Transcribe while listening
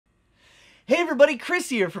Hey everybody, Chris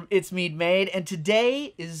here from It's Mead Made, and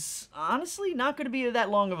today is honestly not going to be that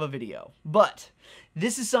long of a video. But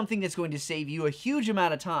this is something that's going to save you a huge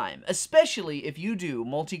amount of time, especially if you do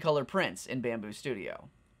multicolor prints in Bambu Studio.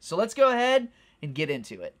 So let's go ahead and get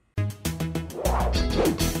into it.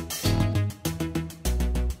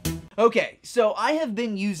 Okay, so I have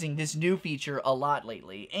been using this new feature a lot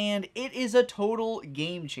lately, and it is a total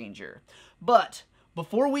game changer. But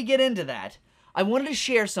before we get into that, I wanted to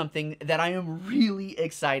share something that I am really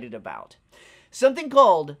excited about. Something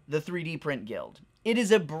called the 3D Print Guild. It is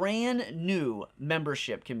a brand new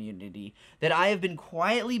membership community that I have been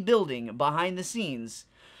quietly building behind the scenes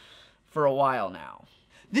for a while now.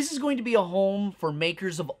 This is going to be a home for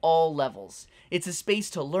makers of all levels. It's a space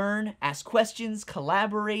to learn, ask questions,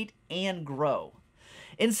 collaborate, and grow.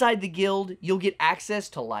 Inside the guild, you'll get access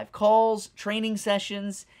to live calls, training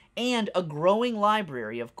sessions, and a growing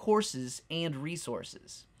library of courses and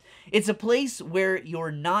resources. It's a place where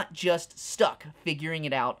you're not just stuck figuring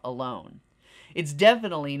it out alone. It's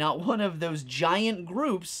definitely not one of those giant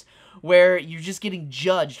groups where you're just getting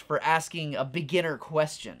judged for asking a beginner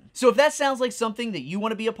question. So if that sounds like something that you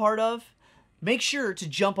want to be a part of, make sure to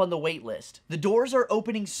jump on the wait list. The doors are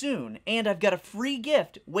opening soon, and I've got a free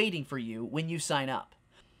gift waiting for you when you sign up.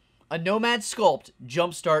 A Nomad Sculpt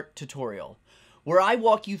Jumpstart tutorial, where I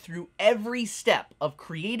walk you through every step of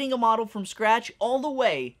creating a model from scratch all the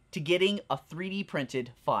way to getting a 3D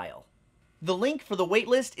printed file. The link for the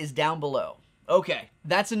waitlist is down below. Okay,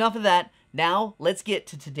 that's enough of that. Now let's get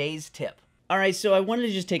to today's tip. Alright, so I wanted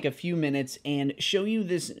to just take a few minutes and show you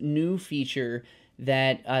this new feature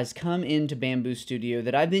that has come into Bambu Studio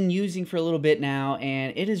that I've been using for a little bit now,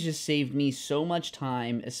 and it has just saved me so much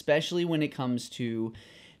time, especially when it comes to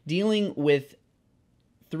dealing with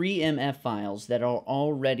 3MF files that are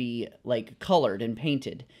already like colored and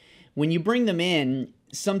painted. When you bring them in,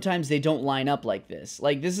 sometimes they don't line up like this.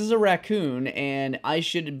 Like this is a raccoon and I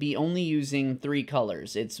should be only using 3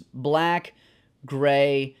 colors. It's black,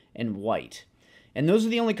 gray, and white. And those are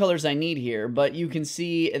the only colors I need here, but you can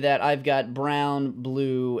see that I've got brown,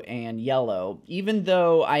 blue, and yellow, even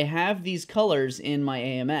though I have these colors in my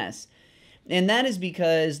AMS. And that is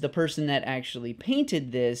because the person that actually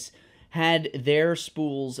painted this had their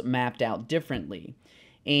spools mapped out differently.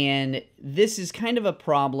 And this is kind of a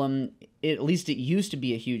problem, at least it used to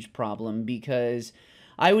be a huge problem, because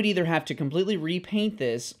I would either have to completely repaint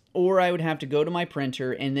this, or I would have to go to my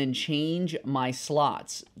printer and then change my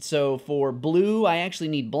slots. So for blue, I actually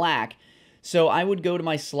need black. So I would go to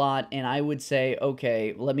my slot and I would say,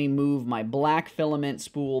 okay, let me move my black filament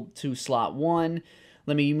spool to slot 1.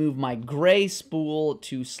 Let me move my gray spool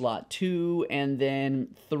to slot 2, and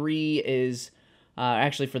then 3 is,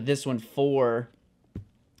 actually for this one, 4,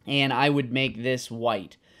 and I would make this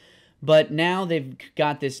white. But now they've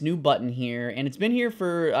got this new button here, and it's been here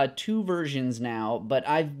for 2 versions now, but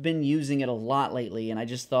I've been using it a lot lately, and I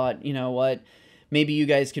just thought, you know what, maybe you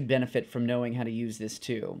guys could benefit from knowing how to use this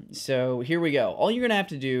too. So here we go. All you're going to have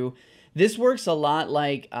to do, this works a lot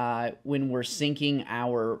like when we're syncing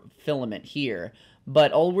our filament here.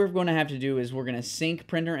 But all we're going to have to do is we're going to sync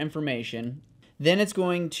printer information. Then it's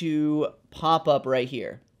going to pop up right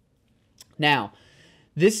here. Now,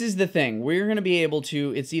 this is the thing. We're going to be able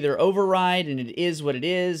to, it's either override and it is what it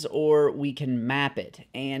is, or we can map it.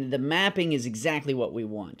 And the mapping is exactly what we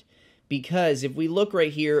want. Because if we look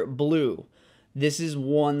right here, blue, this is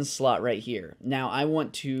 1 slot right here. Now, I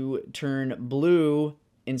want to turn blue,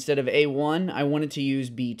 instead of A1, I want it to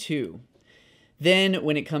use B2. Then,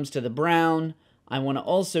 when it comes to the brown, I want to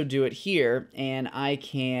also do it here, and I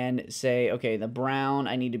can say, okay, the brown,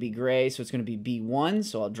 I need to be gray, so it's going to be B1,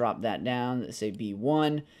 so I'll drop that down, say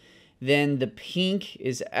B1. Then the pink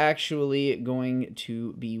is actually going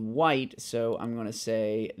to be white, so I'm going to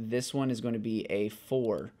say this one is going to be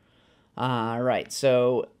A4. Alright,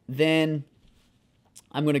 so then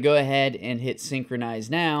I'm going to go ahead and hit synchronize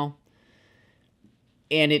now.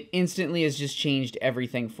 And it instantly has just changed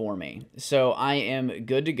everything for me. So I am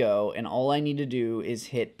good to go, and all I need to do is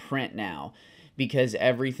hit print now, because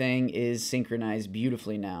everything is synchronized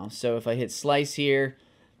beautifully now. So if I hit slice here,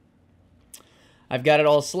 I've got it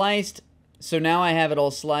all sliced. So now I have it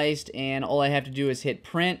all sliced, and all I have to do is hit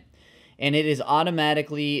print, and it is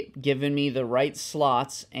automatically given me the right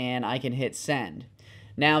slots, and I can hit send.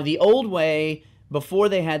 Now the old way, before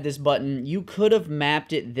they had this button, you could have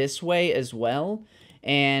mapped it this way as well.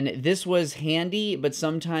 And this was handy, but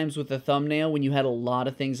sometimes with a thumbnail, when you had a lot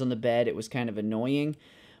of things on the bed, it was kind of annoying.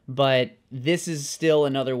 But this is still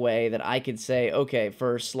another way that I could say, okay,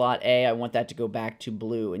 for slot A, I want that to go back to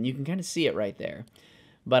blue. And you can kind of see it right there.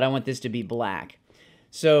 But I want this to be black.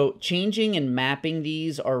 So changing and mapping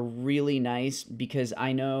these are really nice because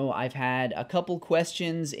I know I've had a couple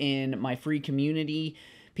questions in my free community,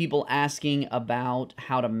 people asking about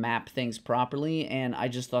how to map things properly, and I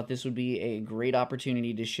just thought this would be a great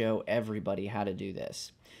opportunity to show everybody how to do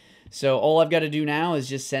this. So all I've got to do now is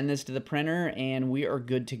just send this to the printer and we are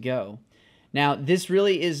good to go. Now, this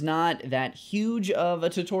really is not that huge of a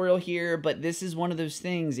tutorial here, but this is one of those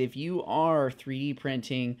things, if you are 3D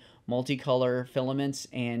printing multicolor filaments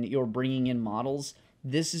and you're bringing in models,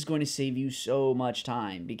 this is going to save you so much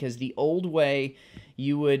time, because the old way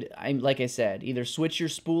you would, like I said, either switch your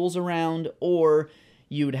spools around or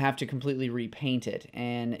you would have to completely repaint it,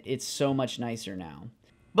 and it's so much nicer now.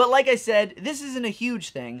 But like I said, this isn't a huge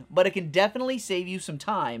thing, but it can definitely save you some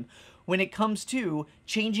time when it comes to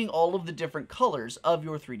changing all of the different colors of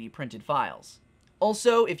your 3D printed files.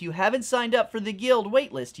 Also, if you haven't signed up for the Guild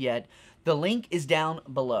waitlist yet, the link is down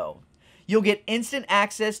below. You'll get instant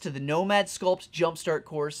access to the Nomad Sculpt Jumpstart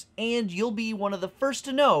course, and you'll be one of the first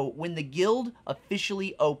to know when the Guild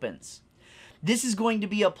officially opens. This is going to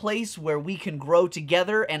be a place where we can grow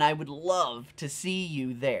together, and I would love to see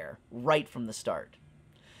you there right from the start.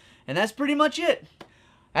 And that's pretty much it.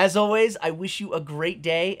 As always, I wish you a great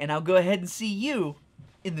day, and I'll go ahead and see you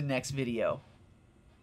in the next video.